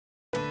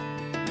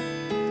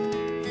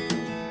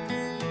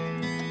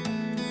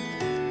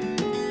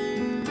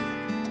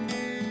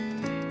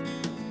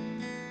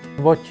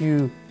What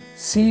you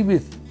see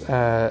with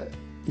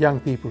young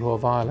people who are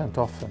violent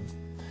often,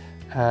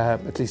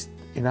 at least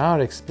in our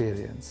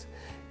experience,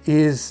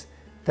 is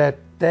that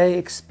they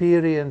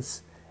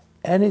experience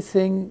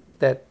anything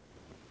that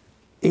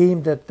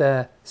aimed at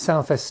their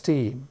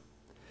self-esteem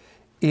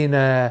in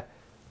a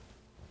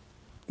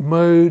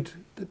mode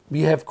that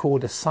we have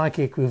called a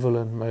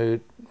psych-equivalent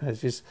mode,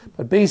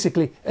 but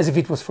basically as if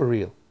it was for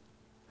real.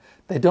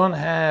 They don't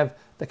have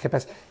the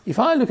capacity. If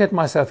I look at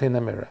myself in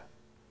the mirror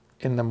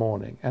in the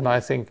morning and I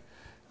think,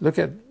 look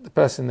at the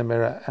person in the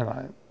mirror and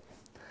I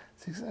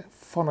think,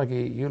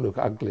 Fonagy, you look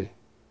ugly.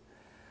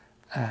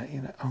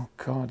 Oh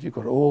God, you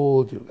got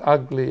old, you look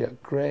ugly, you're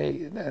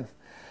grey.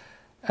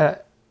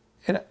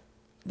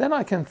 Then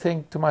I can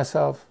think to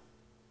myself,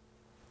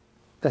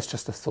 that's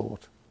just a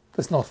thought.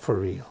 That's not for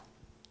real.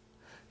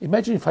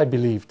 Imagine if I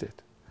believed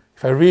it,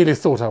 if I really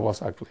thought I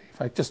was ugly,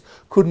 if I just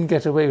couldn't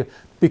get away with it,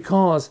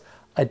 because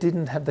I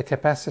didn't have the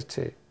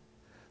capacity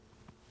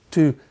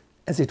to,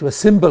 as it were,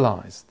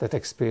 symbolize that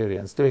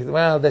experience.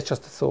 Well, that's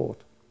just a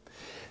thought.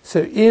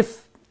 So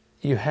if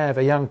you have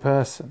a young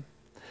person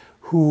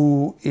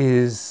who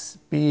is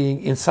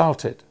being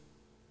insulted,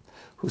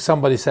 who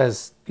somebody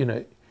says,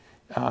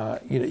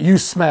 you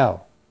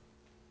smell,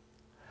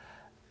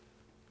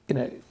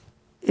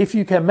 if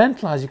you can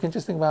mentalize, you can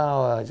just think,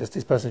 well, just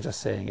this person is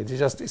just saying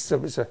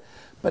it.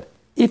 But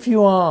if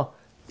you are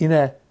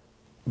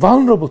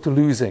vulnerable to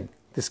losing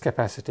this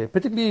capacity,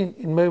 particularly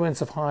in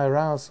moments of high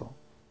arousal,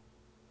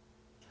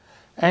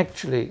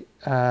 actually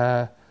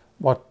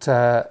what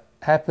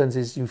happens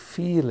is you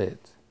feel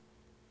it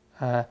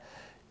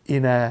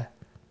in a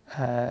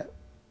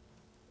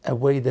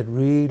way that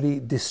really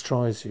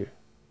destroys you.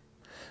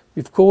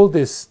 We've called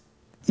this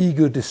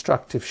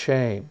ego-destructive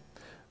shame.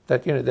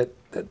 That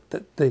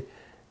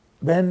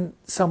when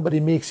somebody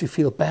makes you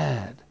feel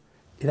bad,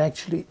 it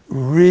actually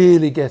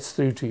really gets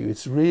through to you.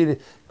 It's really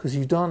because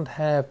you don't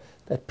have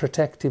that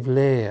protective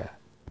layer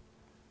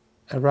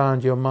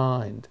around your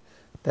mind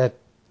that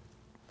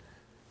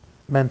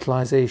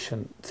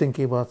mentalization,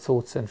 thinking about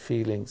thoughts and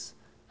feelings,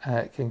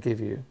 can give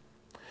you.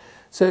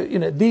 So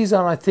these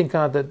are, I think,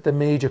 are the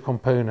major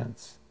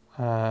components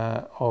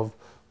of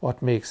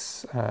what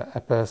makes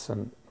a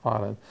person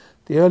violent: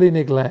 the early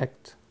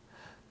neglect,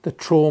 the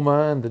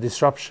trauma and the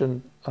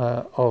disruption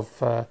of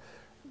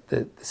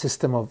the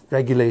system of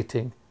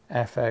regulating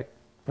affect,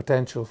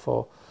 potential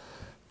for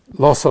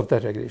loss of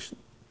that regulation,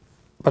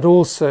 but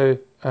also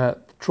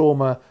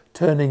trauma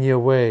turning you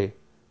away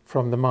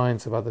from the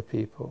minds of other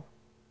people.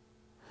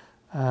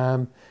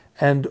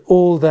 And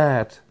all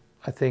that,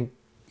 I think,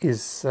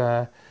 is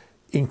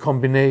in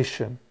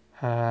combination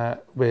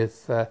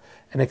with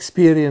an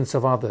experience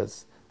of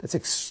others that's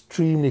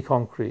extremely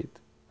concrete,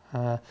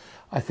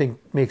 I think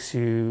makes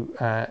you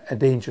a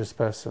dangerous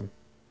person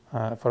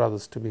for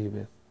others to be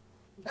with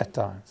at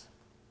times.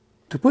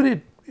 To put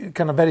it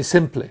kind of very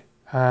simply,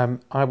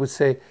 I would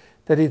say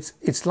that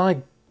it's like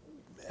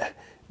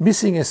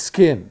missing a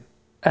skin,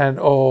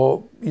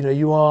 or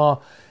you are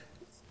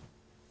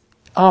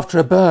after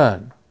a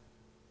burn.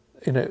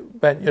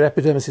 When your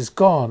epidermis is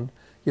gone,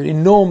 you're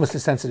enormously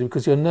sensitive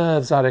because your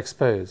nerves are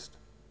exposed,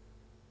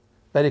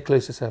 very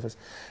close to the surface.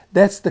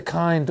 That's the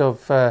kind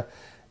of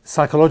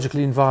psychological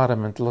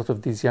environment a lot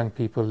of these young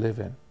people live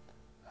in.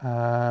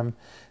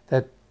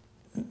 That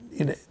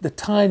the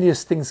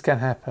tiniest things can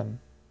happen,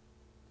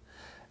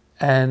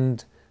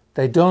 and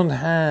they don't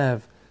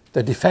have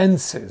the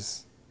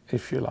defenses,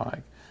 if you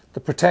like, the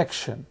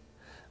protection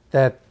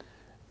that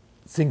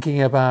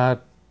thinking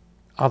about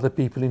other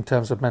people in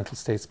terms of mental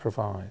states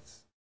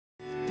provides.